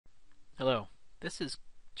Hello, this is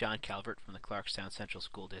John Calvert from the Clarkstown Central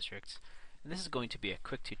School District, and this is going to be a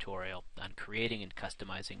quick tutorial on creating and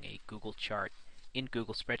customizing a Google chart in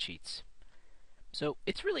Google Spreadsheets. So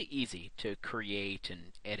it's really easy to create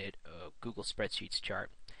and edit a Google Spreadsheets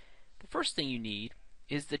chart. The first thing you need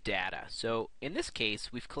is the data. So in this case,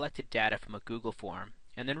 we've collected data from a Google form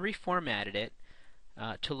and then reformatted it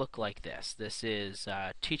to look like this. This is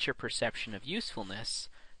teacher perception of usefulness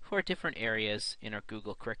for different areas in our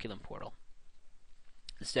Google curriculum portal.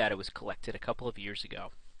 This data was collected a couple of years ago.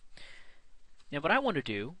 Now what I want to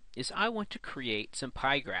do is I want to create some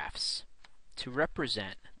pie graphs to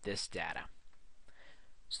represent this data.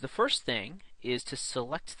 So the first thing is to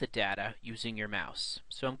select the data using your mouse.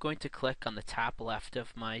 So I'm going to click on the top left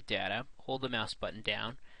of my data, hold the mouse button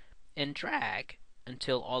down, and drag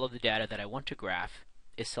until all of the data that I want to graph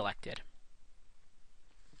is selected.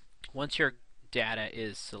 Once your data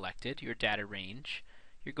is selected, your data range,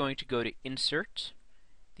 you're going to go to Insert,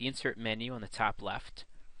 the Insert menu on the top left,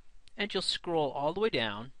 and you'll scroll all the way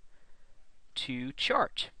down to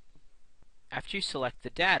Chart. After you select the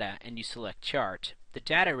data and you select Chart, the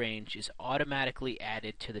data range is automatically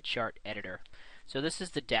added to the chart editor. So this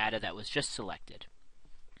is the data that was just selected,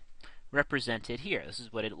 represented here. This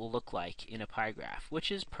is what it will look like in a pie graph,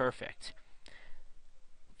 which is perfect.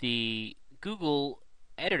 The Google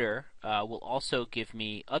editor will also give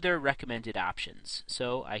me other recommended options.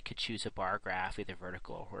 So I could choose a bar graph, either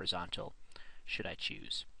vertical or horizontal, should I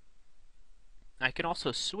choose. I can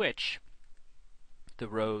also switch the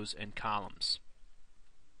rows and columns.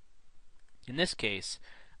 In this case,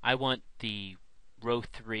 I want the row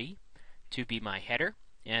 3 to be my header,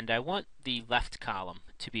 and I want the left column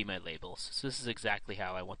to be my labels. So this is exactly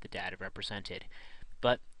how I want the data represented,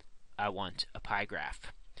 but I want a pie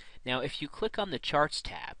graph. Now if you click on the Charts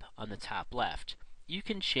tab on the top left, you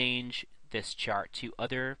can change this chart to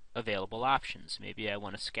other available options. Maybe I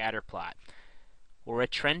want a scatter plot or a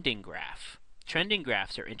trending graph. Trending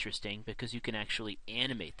graphs are interesting because you can actually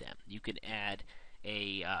animate them. You can add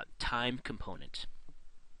a time component.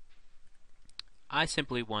 I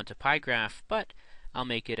simply want a pie graph, but I'll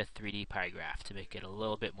make it a 3D pie graph to make it a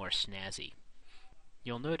little bit more snazzy.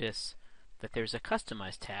 You'll notice that there's a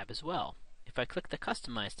Customize tab as well. If I click the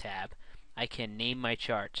Customize tab, I can name my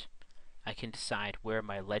chart. I can decide where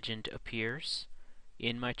my legend appears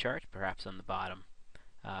in my chart, perhaps on the bottom.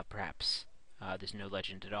 Perhaps there's no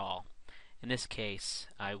legend at all. In this case,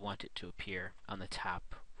 I want it to appear on the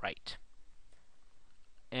top right.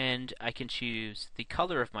 And I can choose the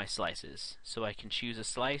color of my slices. So I can choose a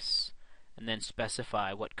slice and then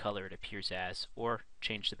specify what color it appears as, or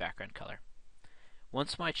change the background color.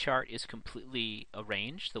 Once my chart is completely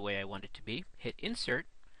arranged the way I want it to be, hit Insert,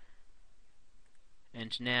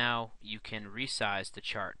 and now you can resize the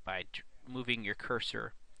chart by moving your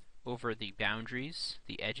cursor over the boundaries,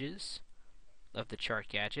 the edges of the chart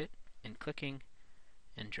gadget, and clicking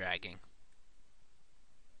and dragging.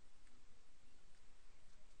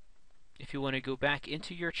 If you want to go back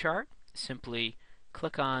into your chart, simply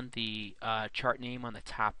click on the chart name on the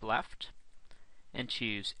top left and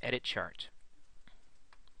choose Edit Chart.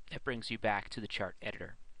 That brings you back to the chart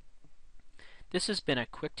editor. This has been a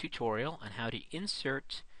quick tutorial on how to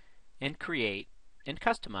insert and create and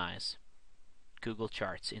customize Google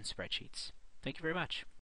Charts in Spreadsheets. Thank you very much.